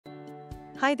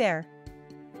Hi there.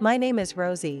 My name is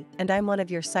Rosie, and I'm one of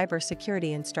your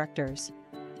cybersecurity instructors.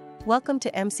 Welcome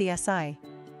to MCSI.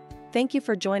 Thank you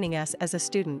for joining us as a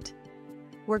student.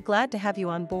 We're glad to have you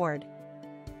on board.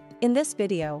 In this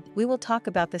video, we will talk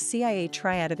about the CIA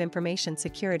Triad of information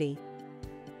security.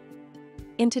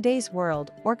 In today's world,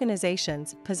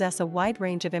 organizations possess a wide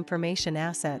range of information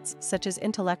assets such as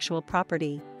intellectual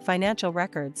property, financial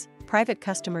records, private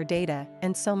customer data,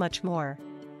 and so much more.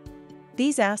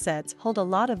 These assets hold a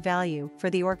lot of value for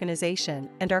the organization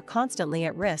and are constantly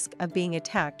at risk of being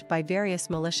attacked by various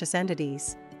malicious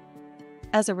entities.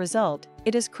 As a result,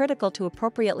 it is critical to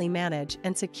appropriately manage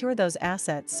and secure those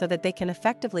assets so that they can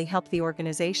effectively help the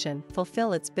organization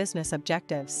fulfill its business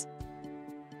objectives.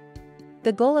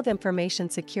 The goal of information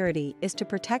security is to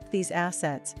protect these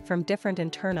assets from different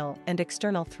internal and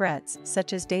external threats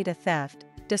such as data theft,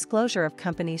 disclosure of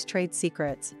companies' trade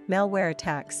secrets, malware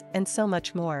attacks, and so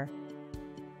much more.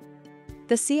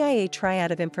 The CIA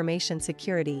Triad of information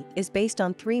security is based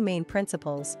on three main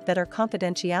principles that are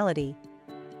confidentiality,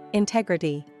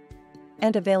 integrity,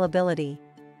 and availability.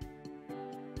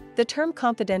 The term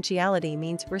confidentiality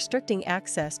means restricting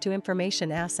access to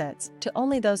information assets to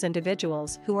only those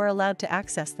individuals who are allowed to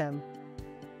access them.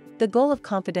 The goal of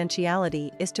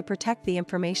confidentiality is to protect the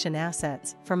information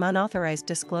assets from unauthorized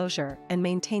disclosure and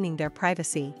maintaining their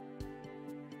privacy.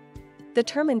 The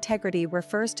term integrity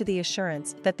refers to the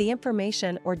assurance that the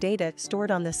information or data stored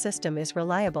on the system is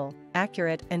reliable,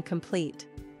 accurate, and complete.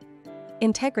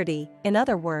 Integrity, in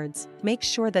other words, makes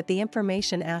sure that the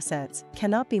information assets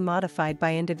cannot be modified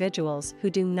by individuals who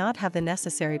do not have the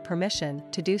necessary permission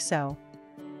to do so.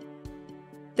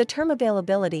 The term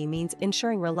availability means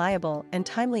ensuring reliable and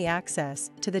timely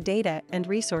access to the data and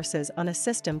resources on a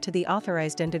system to the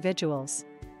authorized individuals.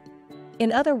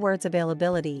 In other words,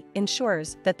 availability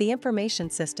ensures that the information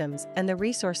systems and the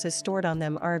resources stored on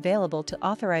them are available to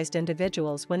authorized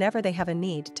individuals whenever they have a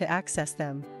need to access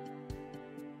them.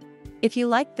 If you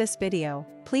liked this video,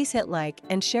 please hit like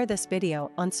and share this video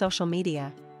on social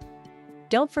media.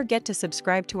 Don't forget to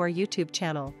subscribe to our YouTube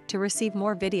channel to receive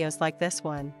more videos like this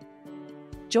one.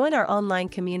 Join our online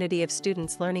community of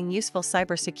students learning useful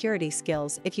cybersecurity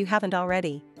skills if you haven't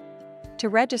already. To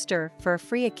register for a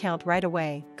free account right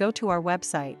away, go to our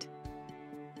website.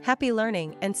 Happy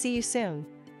learning and see you soon!